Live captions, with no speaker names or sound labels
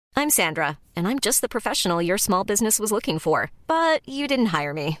I'm Sandra, and I'm just the professional your small business was looking for. But you didn't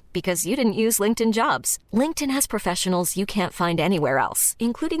hire me because you didn't use LinkedIn Jobs. LinkedIn has professionals you can't find anywhere else,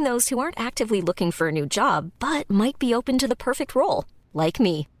 including those who aren't actively looking for a new job, but might be open to the perfect role, like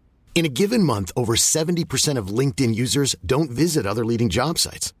me. In a given month, over 70% of LinkedIn users don't visit other leading job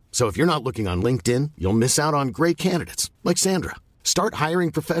sites. So if you're not looking on LinkedIn, you'll miss out on great candidates like Sandra. Start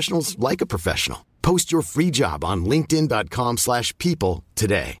hiring professionals like a professional. Post your free job on linkedin.com/people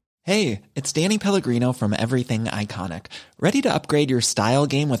today. Hey, it's Danny Pellegrino from Everything Iconic. Ready to upgrade your style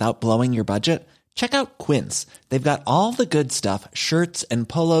game without blowing your budget? Check out Quince. They've got all the good stuff, shirts and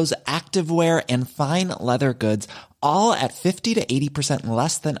polos, activewear, and fine leather goods, all at 50 to 80%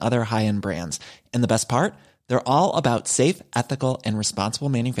 less than other high-end brands. And the best part? They're all about safe, ethical, and responsible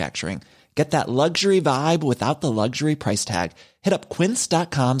manufacturing. Get that luxury vibe without the luxury price tag. Hit up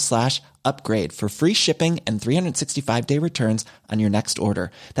quince.com/upgrade for free shipping and 365-day returns on your next order.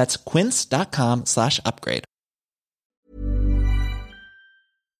 That's quince.com/upgrade.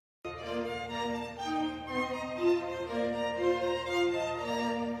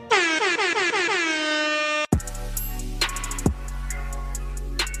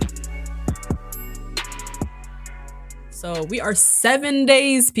 So we are 7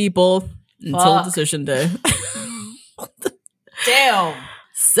 days, people, until decision day. Damn.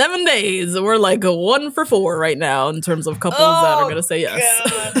 7 days. We're like a 1 for 4 right now in terms of couples that are going to say yes.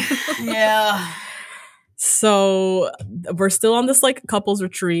 Yeah. So we're still on this like couples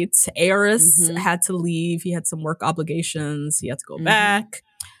retreat. Aris had to leave. He had some work obligations. He had to go back.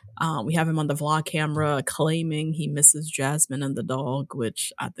 We have him on the vlog camera claiming he misses Jasmine and the dog,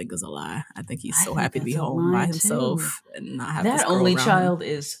 which I think is a lie. I think he's so happy to be home by himself and not have that only child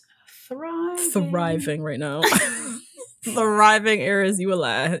is thriving right now. Thriving, Aris, you a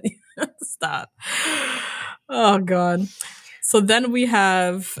lie. Stop. Oh God. So then we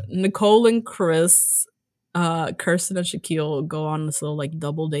have Nicole and Chris, Kirsten and Shaquille go on this little like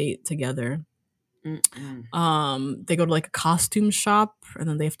double date together. They go to like a costume shop and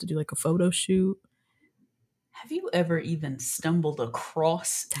then they have to do like a photo shoot. Have you ever even stumbled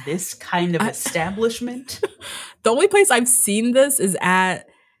across this kind of establishment? The only place I've seen this is at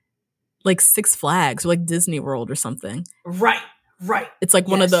like Six Flags or like Disney World or something. Right. It's like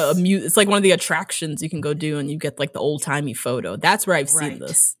one of the it's like one of the attractions you can go do and you get like the old timey photo. That's where I've seen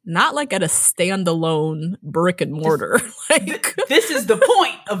this. Not like at a standalone brick and mortar. This is the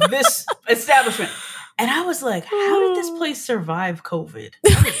point of this establishment. And I was like, how did this place survive COVID?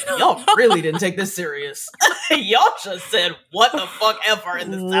 Y'all really didn't take this serious. Y'all just said, what the fuck ever in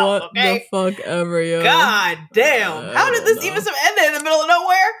the South, okay? What the fuck ever, yo. God damn. How did this even end in the middle of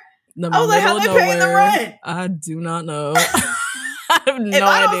nowhere? I was like, how they paying the rent? I do not know. I have no idea. If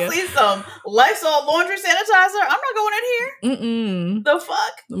I don't see some Lysol laundry sanitizer, I'm not going in here. The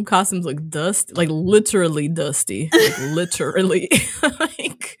fuck? Them costumes look dusty, like literally dusty. Like literally.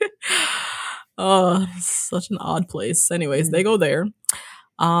 Like, oh, such an odd place. Anyways, they go there.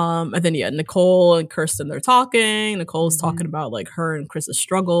 And then Nicole and Kirsten, they're talking. Nicole's talking about like her and Chris's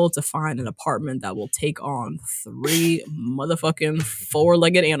struggle to find an apartment that will take on 3 motherfucking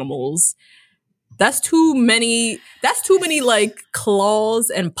 4-legged animals. That's too many like claws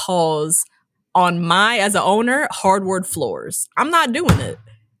and paws on my, as an owner, hardwood floors. I'm not doing it.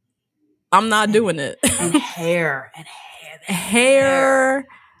 And hair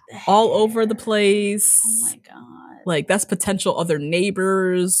all over the place. Oh my God. Like that's potential other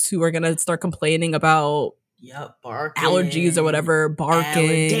neighbors who are gonna start complaining about barking. Allergies or whatever,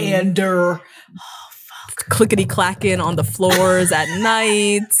 barking. Dander. Oh, fuck. Clickety clacking on the floors at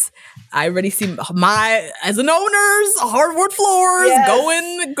night. I already see as an owner's hardwood floors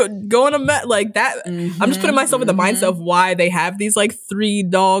going like that. I'm just putting myself in the mindset of why they have these like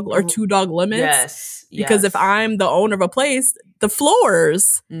 3-dog or 2-dog limits. Yes. Because if I'm the owner of a place, the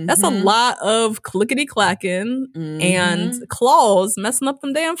floors, that's a lot of clickety clacking and claws messing up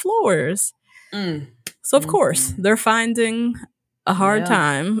them damn floors. So of course they're finding a hard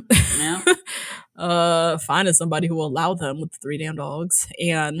time finding somebody who will allow them with 3 damn dogs.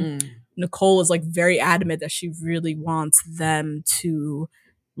 And Nicole is like very adamant that she really wants them to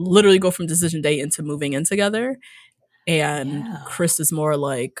literally go from decision day into moving in together. And Chris is more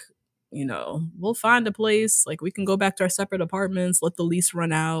like, we'll find a place. Like we can go back to our separate apartments, let the lease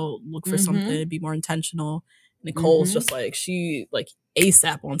run out, look for something, be more intentional. Nicole's just like, she like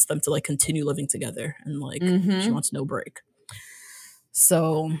ASAP wants them to like continue living together and like she wants no break.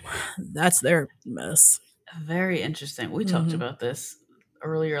 So that's their mess. Very interesting. We talked about this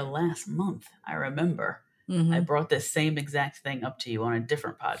earlier last month. I remember I brought this same exact thing up to you on a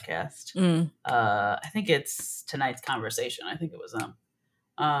different podcast. I think it's tonight's conversation. I think it was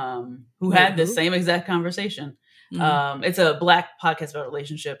who had this same exact conversation. It's a Black podcast about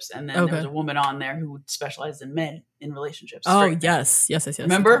relationships, and then there was a woman on there who specialized in men in relationships. Oh, yes.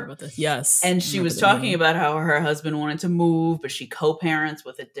 Remember? About this. Yes. And she was talking about how her husband wanted to move, but she co-parents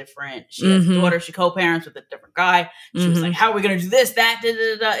with a different, she has a daughter, she co-parents with a different guy. She was like, how are we going to do this, that, da,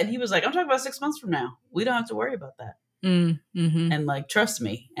 da, da. And he was like, I'm talking about 6 months from now. We don't have to worry about that. And like, trust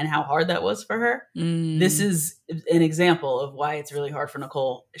me, and how hard that was for her. This is an example of why it's really hard for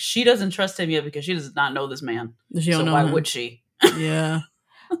Nicole. She doesn't trust him yet because she does not know this man. So why would she? Yeah.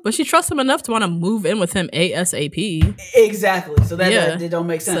 But she trusts him enough to want to move in with him ASAP. Exactly. So that it don't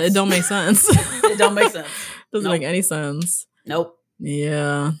make sense. So it don't make sense. It don't make sense. Doesn't make any sense. Nope.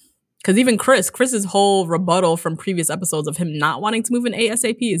 Yeah. Because even Chris's whole rebuttal from previous episodes of him not wanting to move in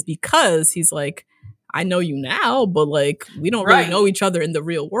ASAP is because he's like, I know you now, but like we don't really know each other in the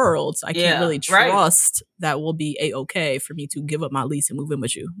real world. So I can't really trust that we'll be a-okay for me to give up my lease and move in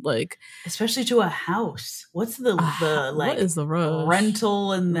with you. Like, especially to a house. What's the like? What is the rush?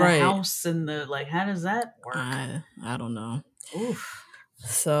 Rental and the house and the like? How does that work? I don't know. Oof.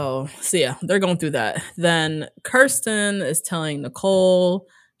 So yeah, they're going through that. Then Kirsten is telling Nicole.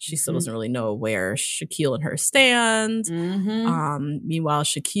 She still doesn't really know where Shaquille and her stand. Meanwhile,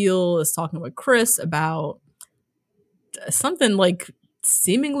 Shaquille is talking with Chris about something like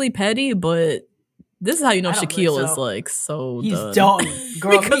seemingly petty, but this is how you know Shaquille is like so he's done.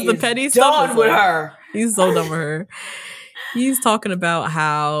 Girl, because the petty stuff stuff is with her. He's so done with her. He's talking about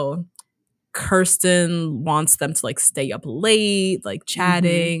how Kirsten wants them to like stay up late, like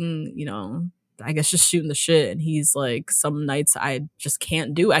chatting, you know. I guess just shooting the shit. And he's like, some nights I just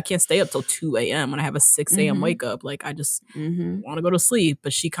can't do. I can't stay up till 2 a.m. when I have a 6 a.m. wake up. Like I just want to go to sleep.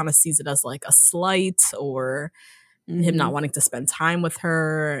 But she kind of sees it as like a slight or him not wanting to spend time with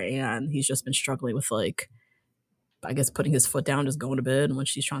her. And he's just been struggling with like, I guess putting his foot down, just going to bed. And when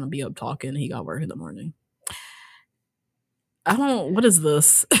she's trying to be up talking, he got work in the morning. What is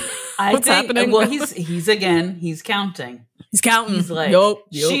this? What's happening? Well, he's counting. He's counting. He's like,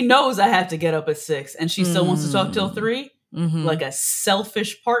 she knows I have to get up at 6 and she still wants to talk till 3. Like a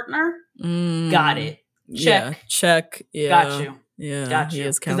selfish partner. Got it. Check. Yeah, check. Yeah. Got you. Yeah. Got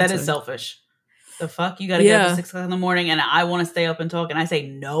you. Because that is selfish. The fuck? You got to get up at 6 o'clock in the morning and I want to stay up and talk and I say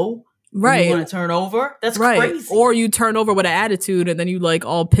no. Right. You want to turn over? That's crazy. Or you turn over with an attitude and then you like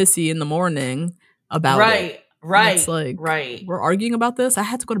all pissy in the morning about it. Right. It's like, we're arguing about this. I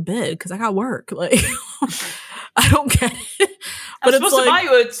had to go to bed because I got work. Like, I don't get it. But I'm supposed to buy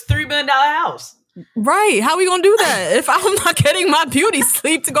you a $3 million house. Right. How are we going to do that if I'm not getting my beauty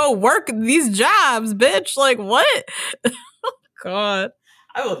sleep to go work these jobs, bitch? Like, what? God.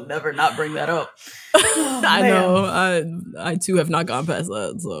 I will never not bring that up. I know. I too have not gone past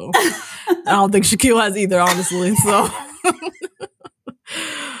that. So I don't think Shaquille has either, honestly. So.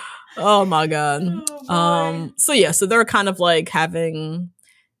 Oh my God. So they're kind of like having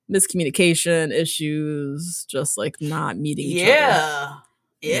miscommunication issues, just like not meeting each other.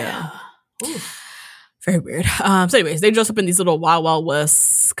 Yeah. Very weird. So anyways, they dress up in these little Wild Wild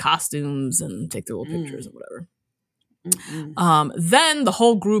West costumes and take their little pictures and whatever. Then the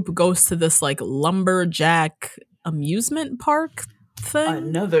whole group goes to this like lumberjack amusement park thing.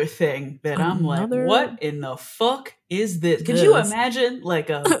 Another thing that I'm like, what in the fuck is this? Could you imagine like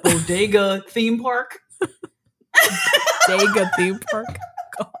a bodega theme park? Bodega theme park?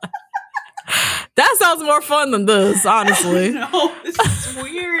 God. That sounds more fun than this, honestly. No, this is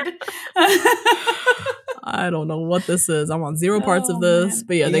weird. I don't know what this is. I'm on zero parts of this. Man.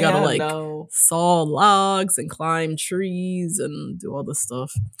 But yeah, they gotta like saw logs and climb trees and do all this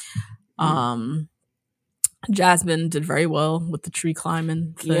stuff. Jasmine did very well with the tree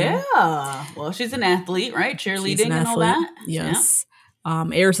climbing thing. Yeah. Well, she's an athlete, right? Cheerleading and all that. Yes. Yeah.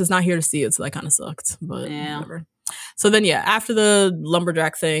 Eris is not here to see it, so that kind of sucked. But whatever. So then, after the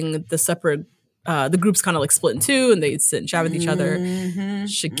lumberjack thing, the groups kind of like split in two and they sit and chat with each other.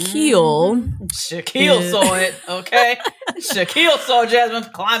 Shaquille saw it, okay? Shaquille saw Jasmine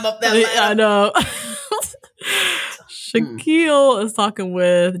climb up that ladder. I know. Shaquille is talking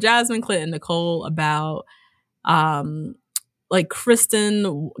with Jasmine, Clinton, Nicole about like Kirsten,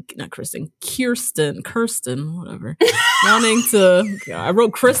 whatever. Wanting to, I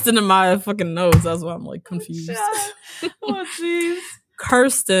wrote Kristen in my fucking notes. That's why I'm like confused. Oh, jeez.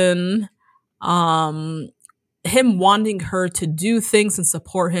 Kirsten, him wanting her to do things and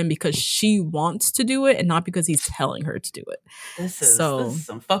support him because she wants to do it and not because he's telling her to do it. This is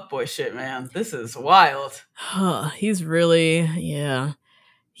some fuckboy shit, man. This is wild. He's really,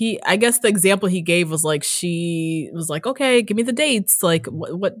 I guess the example he gave was like, she was like, okay, give me the dates. Like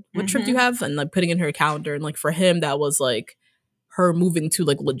what trip do you have? And like putting in her calendar. And like for him, that was like her moving to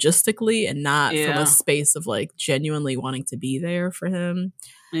like logistically and not from a space of like genuinely wanting to be there for him.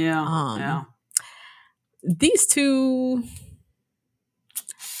 These two,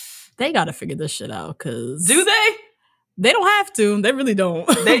 they gotta figure this shit out, because do they don't have to. They really don't.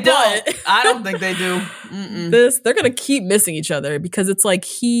 They don't. I don't think they do. They're gonna keep missing each other, because it's like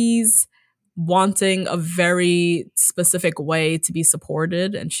he's wanting a very specific way to be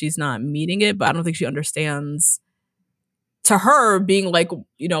supported and she's not meeting it. But I don't think she understands, to her being like,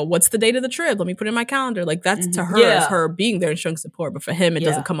 you know, what's the date of the trip? Let me put it in my calendar. Like that's to her is her being there and showing support. But for him, it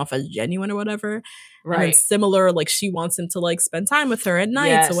doesn't come off as genuine or whatever. Right. And similar, like she wants him to like spend time with her at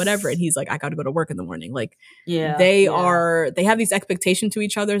nights or whatever. And he's like, I got to go to work in the morning. Like they have these expectations to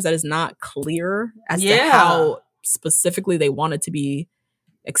each other that is not clear as to how specifically they want it to be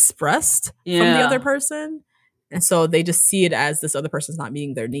expressed from the other person. And so they just see it as this other person's not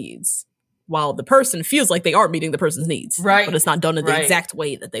meeting their needs, while the person feels like they are meeting the person's needs, right? But it's not done in the exact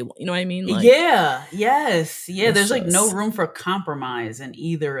way that they want. You know what I mean? Like, there's like no room for compromise in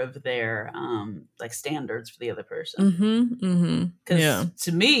either of their like standards for the other person. Because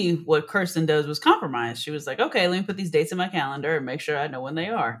to me, what Kirsten does was compromise. She was like, okay, let me put these dates in my calendar and make sure I know when they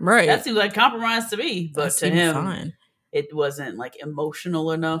are. Right. That seems like compromise to me, but to him, it wasn't like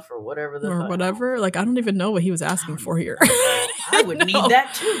emotional enough or whatever. Like, I don't even know what he was asking for here. I would need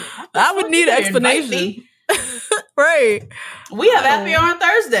that too. I would need an explanation. Right. We have happy hour on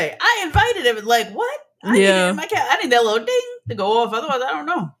Thursday. I invited him. Like, what? I need it in my I need that little ding to go off. Otherwise, I don't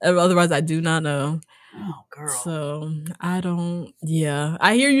know. Otherwise, I do not know. Oh, girl. So I don't. Yeah,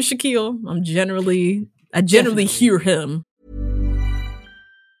 I hear you, Shaquille. I generally hear him.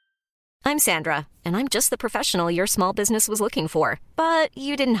 I'm Sandra, and I'm just the professional your small business was looking for. But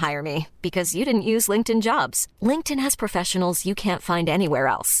you didn't hire me because you didn't use LinkedIn Jobs. LinkedIn has professionals you can't find anywhere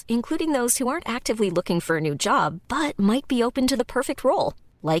else, including those who aren't actively looking for a new job, but might be open to the perfect role,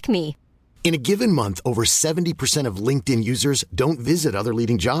 like me. In a given month, over 70% of LinkedIn users don't visit other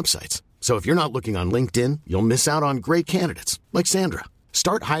leading job sites. So if you're not looking on LinkedIn, you'll miss out on great candidates like Sandra.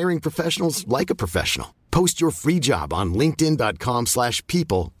 Start hiring professionals like a professional. Post your free job on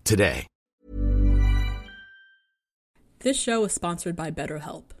linkedin.com/people today. This show is sponsored by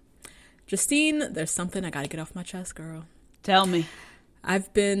BetterHelp. Justine, there's something I gotta get off my chest, girl. Tell me.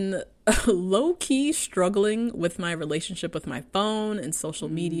 I've been low-key struggling with my relationship with my phone and social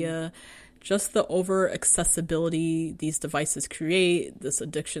media. Just the over-accessibility these devices create, this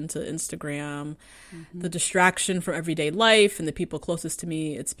addiction to Instagram, the distraction from everyday life and the people closest to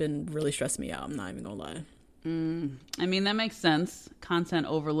me. It's been really stressing me out. I'm not even gonna lie. I mean, that makes sense. Content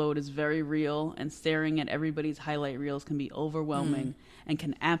overload is very real, and staring at everybody's highlight reels can be overwhelming and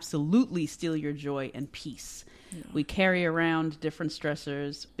can absolutely steal your joy and peace. We carry around different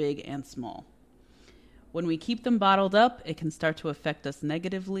stressors, big and small. When we keep them bottled up, it can start to affect us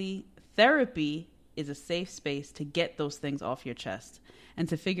negatively. Therapy is a safe space to get those things off your chest and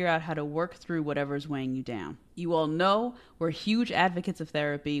to figure out how to work through whatever's weighing you down. You all know we're huge advocates of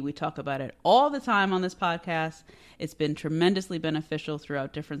therapy. We talk about it all the time on this podcast. It's been tremendously beneficial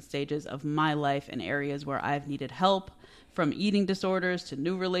throughout different stages of my life and areas where I've needed help, from eating disorders to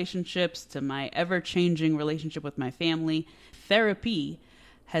new relationships to my ever-changing relationship with my family. Therapy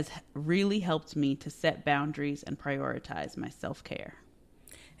has really helped me to set boundaries and prioritize my self-care.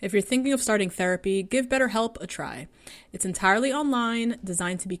 If you're thinking of starting therapy, give BetterHelp a try. It's entirely online,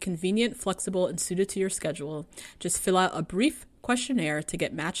 designed to be convenient, flexible, and suited to your schedule. Just fill out a brief questionnaire to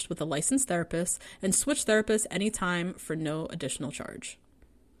get matched with a licensed therapist and switch therapists anytime for no additional charge.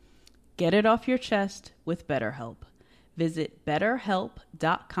 Get it off your chest with BetterHelp. Visit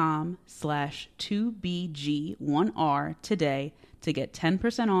betterhelp.com/2BG1R today to get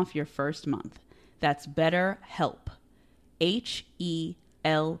 10% off your first month. That's BetterHelp.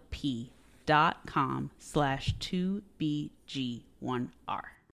 HELP.com/2BG1R.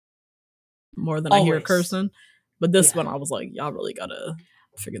 More than I hear Kirsten. But this one, I was like, y'all really gotta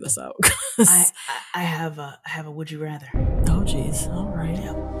figure this out. I have a would you rather. Oh, geez. All right.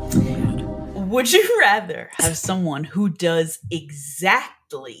 Yeah. Would you rather have someone who does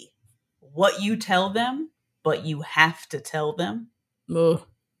exactly what you tell them, but you have to tell them? Ugh.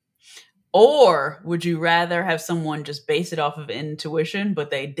 Or would you rather have someone just base it off of intuition,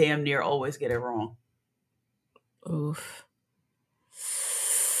 but they damn near always get it wrong? Oof.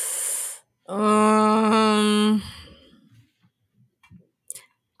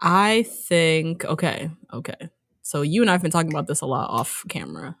 I think, okay. So you and I have been talking about this a lot off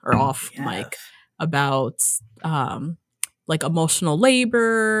camera or off mic about like emotional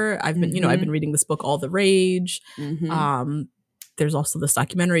labor. I've been, I've been reading this book, All the Rage. there's also this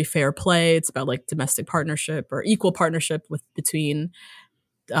documentary, Fair Play. It's about like domestic partnership or equal partnership between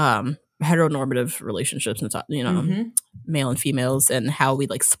heteronormative relationships and, you know, male and females, and how we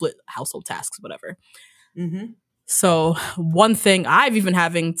like split household tasks, whatever. So one thing I've even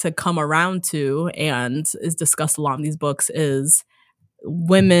having to come around to, and is discussed a lot in these books, is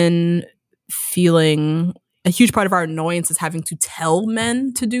women feeling a huge part of our annoyance is having to tell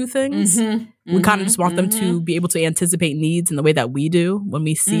men to do things. We kind of just want them to be able to anticipate needs in the way that we do. When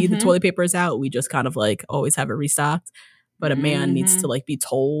we see the toilet paper is out, we just kind of like always have it restocked. But a man needs to like be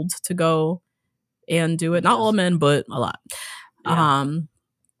told to go and do it. Not all men, but a lot. Yeah.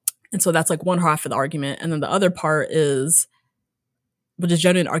 And so that's like one half of the argument. And then the other part is, which is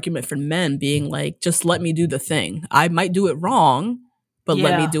generally an argument for men being like, just let me do the thing. I might do it wrong, but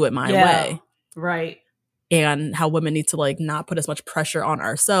let me do it my way. Right. And how women need to like not put as much pressure on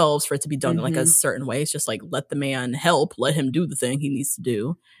ourselves for it to be done in like a certain way. It's just like, let the man help, let him do the thing he needs to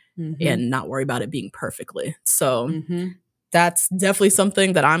do and not worry about it being perfectly. So that's definitely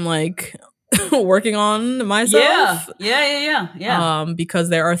something that I'm like working on myself. Yeah. Because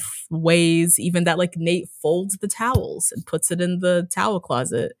there are ways even that like Nate folds the towels and puts it in the towel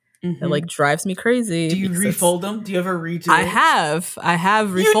closet. That like drives me crazy. Do you refold them? Do you ever redo I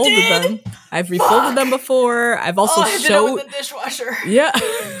have refolded them. I've refolded them before. I've also I did it with the dishwasher. Yeah.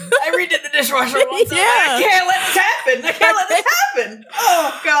 I redid the dishwasher once. Yeah. I can't let this happen.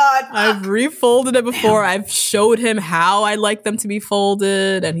 Oh God. I've refolded it before. I've showed him how I like them to be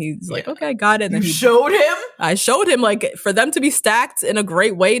folded, and he's like, okay, got it. And then you showed him? I showed him like, for them to be stacked in a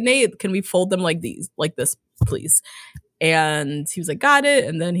great way, Nate, can we fold them like this, please? And he was like, got it.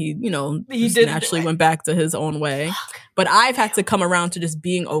 And then he, you know, he naturally went back to his own way. But I've had to come around to just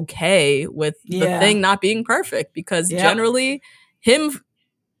being okay with the thing not being perfect, because generally him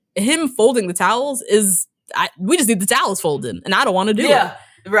folding the towels is, we just need the towels folded, and I don't want to do it.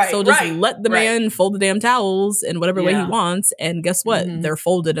 Right. So just let the man fold the damn towels in whatever way he wants. And guess what? They're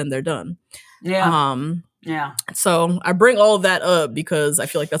folded and they're done. Yeah. So I bring all of that up because I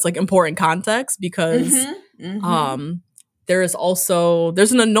feel like that's like important context, because there's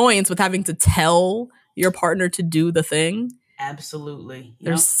an annoyance with having to tell your partner to do the thing. Absolutely.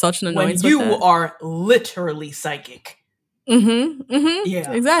 There's such an annoyance when with you that. are literally psychic.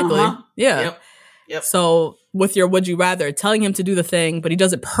 Yeah. Exactly. Yeah. Yep. So with your would you rather, telling him to do the thing, but he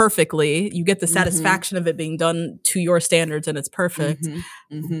does it perfectly, you get the satisfaction of it being done to your standards and it's perfect.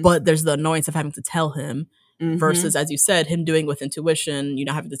 But there's the annoyance of having to tell him versus, as you said, him doing with intuition, you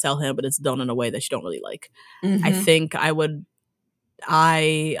not having to tell him, but it's done in a way that you don't really like. I think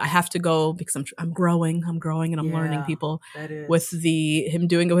I have to go, because I'm growing and I'm learning people with him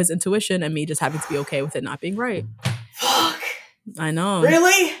doing it with his intuition and me just having to be okay with it not being right. Fuck. I know.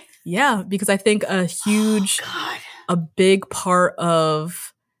 Really? Yeah, because I think a big part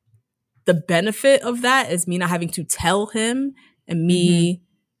of the benefit of that is me not having to tell him, and me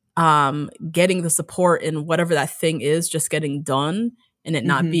getting the support in whatever that thing is just getting done, and it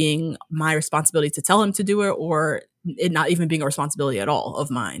not being my responsibility to tell him to do it, or it not even being a responsibility at all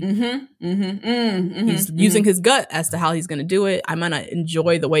of mine. He's using his gut as to how he's going to do it. I might not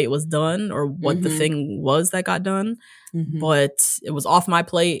enjoy the way it was done or what the thing was that got done, but it was off my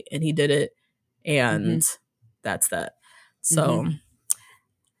plate and he did it, and that's that. So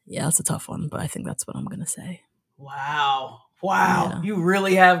yeah, it's a tough one, but I think that's what I'm going to say. Wow. Yeah. You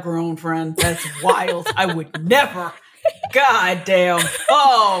really have grown, friend. That's wild. I would never. God damn.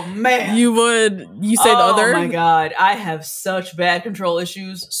 Oh, man. You say the other? Oh, my God. I have such bad control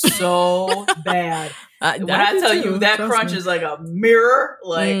issues. So bad. When I tell you that crunch is like a mirror,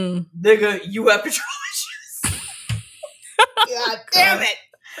 like, nigga, you have control issues. God damn it.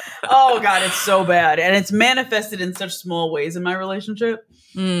 Oh, God, it's so bad. And it's manifested in such small ways in my relationship.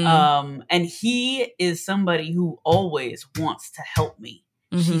 And he is somebody who always wants to help me.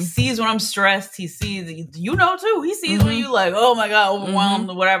 He sees when I'm stressed. He sees, you know, too. He sees when you like, oh my God, overwhelmed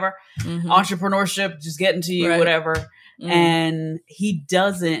or whatever. Entrepreneurship just getting to you, whatever. And he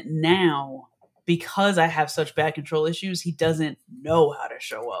doesn't now, because I have such bad control issues, he doesn't know how to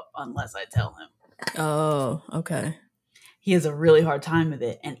show up unless I tell him. Oh, okay. He has a really hard time with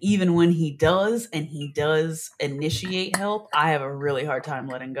it. And even when he does, and he does initiate help, I have a really hard time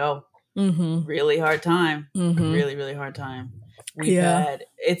letting go. Really hard time. Really, really hard time.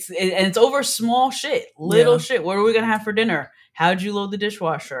 It's over small shit, little shit. What are we gonna have for dinner? How'd you load the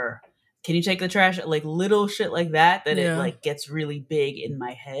dishwasher? Can you take the trash? Like little shit like that it like gets really big in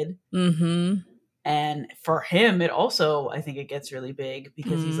my head. And for him, it also, I think it gets really big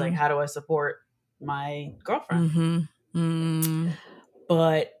because he's like, how do I support my girlfriend?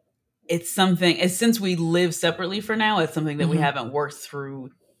 But it's something, since we live separately for now, it's something that we haven't worked through.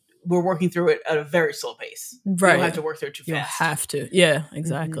 We're working through it at a very slow pace. Right. You don't have to work through it too fast. You have to. Yeah,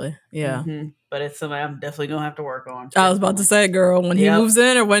 exactly. Yeah. But it's something I'm definitely going to have to work on. I was about to say, girl, when he moves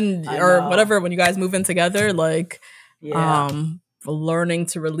in or when you guys move in together, like learning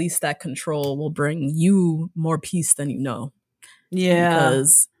to release that control will bring you more peace than you know. Yeah.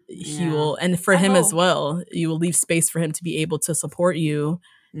 Because he will, and for him as well, you will leave space for him to be able to support you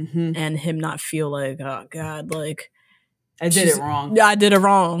and him not feel like, oh God, like I did it wrong. Yeah, I did it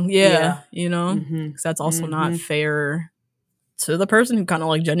wrong. Yeah. You know, because that's also not fair to the person who kind of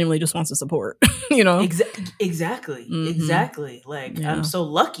like genuinely just wants to support, you know? Exactly. Exactly. Like I'm so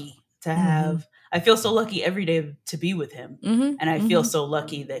lucky to have, I feel so lucky every day to be with him. And I feel so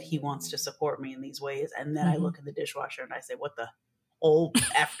lucky that he wants to support me in these ways. And then I look in the dishwasher and I say, what the old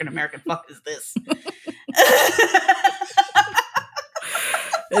African-American fuck is this?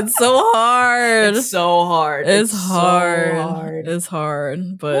 It's so hard. It's so hard. It's hard. It's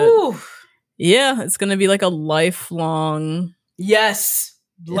hard. But yeah, it's going to be like a lifelong. Yes.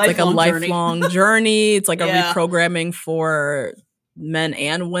 Like a lifelong journey. It's like a reprogramming for men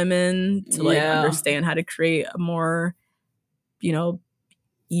and women to like understand how to create a more, you know,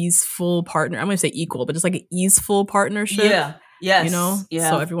 easeful partner. I'm going to say equal, but just like an easeful partnership. Yeah. Yes. You know? Yeah.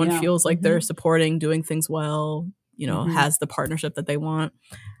 So everyone feels like they're supporting, doing things well, you know, has the partnership that they want.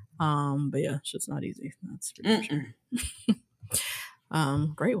 But yeah, it's just not easy. That's for sure.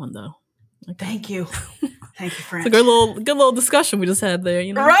 Great one though. Okay. Thank you. Thank you, French. It's a good little discussion we just had there,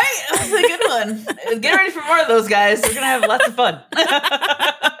 you know? Right? That's a good one. Get ready for more of those, guys. We're going to have lots of fun.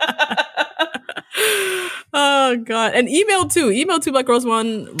 Oh, God. And email too. Email to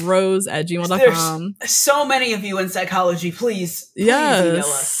blackgirls1rose@gmail.com. There's so many of you in psychology. Please email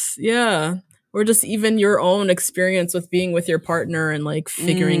us. Yeah. Or just even your own experience with being with your partner and like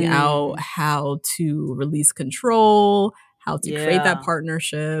figuring out how to release control, how to create that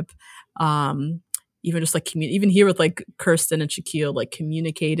partnership. Even just like even here with like Kirsten and Shaquille, like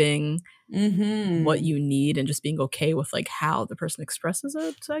communicating what you need and just being okay with like how the person expresses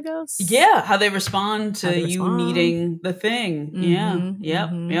it, I guess. Yeah, how they respond to you needing the thing.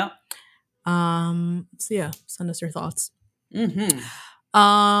 Yep. So yeah, send us your thoughts. Okay.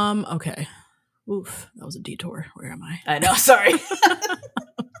 Oof, that was a detour. Where am I? I know, sorry.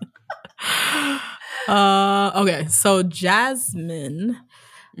 Okay, so Jasmine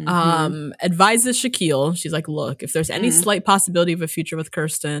advises Shaquille. She's like, look, if there's any slight possibility of a future with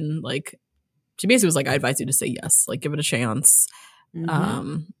Kirsten, like she basically was like, I advise you to say yes, like give it a chance.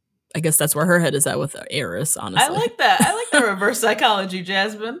 I guess that's where her head is at with Eris, honestly. I like that. I like the reverse psychology,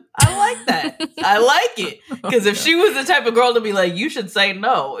 Jasmine. I like that. I like it. Because if she was the type of girl to be like, you should say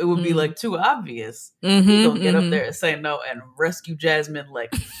no, it would be like too obvious. You gonna get up there and say no and rescue Jasmine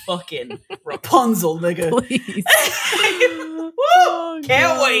like fucking Rapunzel, nigga. Please. Woo!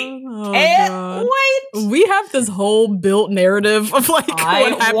 Can't wait. Can't wait. We have this whole built narrative of like what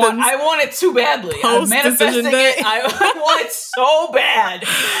happens. I want it too badly. I'm manifesting it. I want it so bad.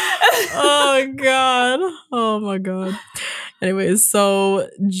 Oh my god. Anyways, so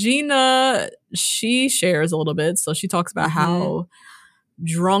Gina, she shares a little bit. So she talks about how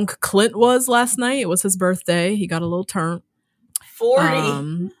drunk Clint was last night. It was his birthday. He got a little turn.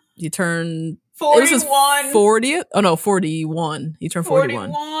 40. He turned 41. It was his 40th. Oh no, 41. He turned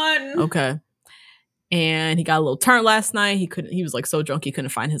 41. Okay. And he got a little turn last night. He was like so drunk he couldn't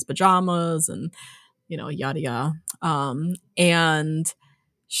find his pajamas and you know, yada yada. And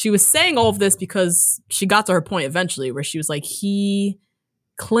she was saying all of this because she got to her point eventually where she was like,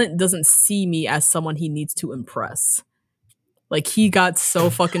 Clint doesn't see me as someone he needs to impress. Like he got so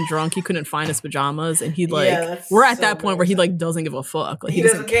fucking drunk he couldn't find his pajamas and he like we're at that point where he like doesn't give a fuck. Like he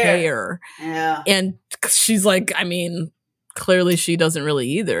doesn't care. Yeah. And she's like, I mean, clearly she doesn't really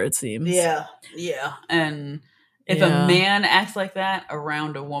either, it seems. Yeah. And if a man acts like that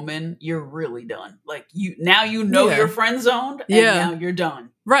around a woman, you're really done. Like you know you're friend zoned and now you're done.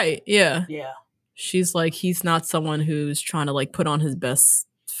 Right. Yeah. Yeah. She's like, he's not someone who's trying to like put on his best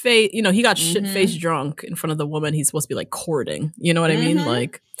face. You know, he got shit faced drunk in front of the woman he's supposed to be like courting. You know what I mean?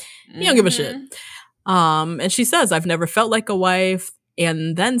 Like, you don't give a shit. And she says, I've never felt like a wife.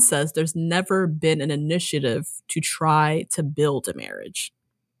 And then says, there's never been an initiative to try to build a marriage.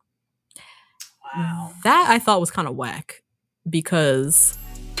 Wow. That I thought was kind of whack because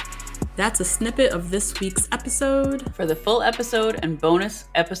that's a snippet of this week's episode. For the full episode and bonus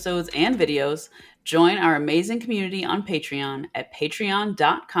episodes and videos, join our amazing community on Patreon at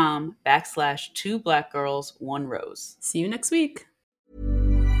patreon.com/2blackgirls1rose. See you next week.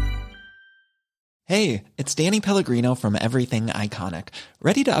 Hey, it's Danny Pellegrino from Everything Iconic.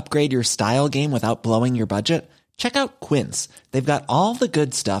 Ready to upgrade your style game without blowing your budget? Check out Quince. They've got all the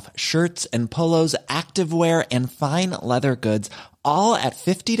good stuff, shirts and polos, activewear, and fine leather goods, all at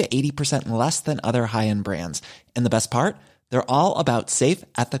 50 to 80% less than other high-end brands. And the best part? They're all about safe,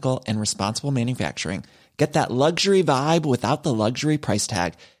 ethical, and responsible manufacturing. Get that luxury vibe without the luxury price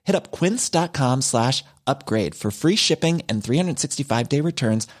tag. Hit up quince.com/upgrade for free shipping and 365-day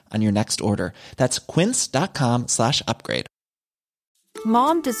returns on your next order. That's quince.com/upgrade.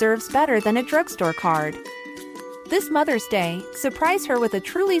 Mom deserves better than a drugstore card. This Mother's Day, surprise her with a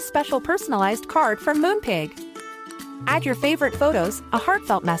truly special personalized card from Moonpig. Add your favorite photos, a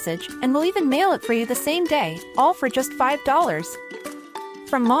heartfelt message, and we'll even mail it for you the same day, all for just $5.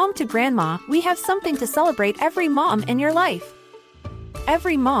 From mom to grandma, we have something to celebrate every mom in your life.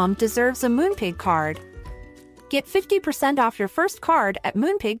 Every mom deserves a Moonpig card. Get 50% off your first card at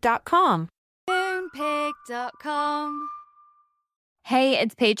moonpig.com. Moonpig.com. Hey,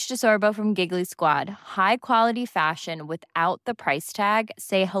 it's Paige DeSorbo from Giggly Squad. High quality fashion without the price tag.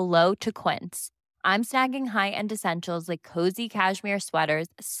 Say hello to Quince. I'm snagging high-end essentials like cozy cashmere sweaters,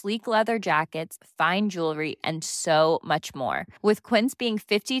 sleek leather jackets, fine jewelry, and so much more. With Quince being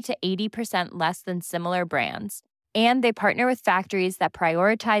 50 to 80% less than similar brands. And they partner with factories that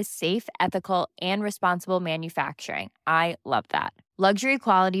prioritize safe, ethical, and responsible manufacturing. I love that. Luxury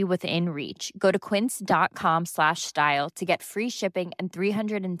quality within reach. Go to quince.com/style to get free shipping and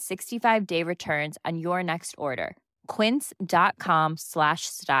 365-day returns on your next order.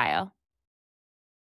 Quince.com/style.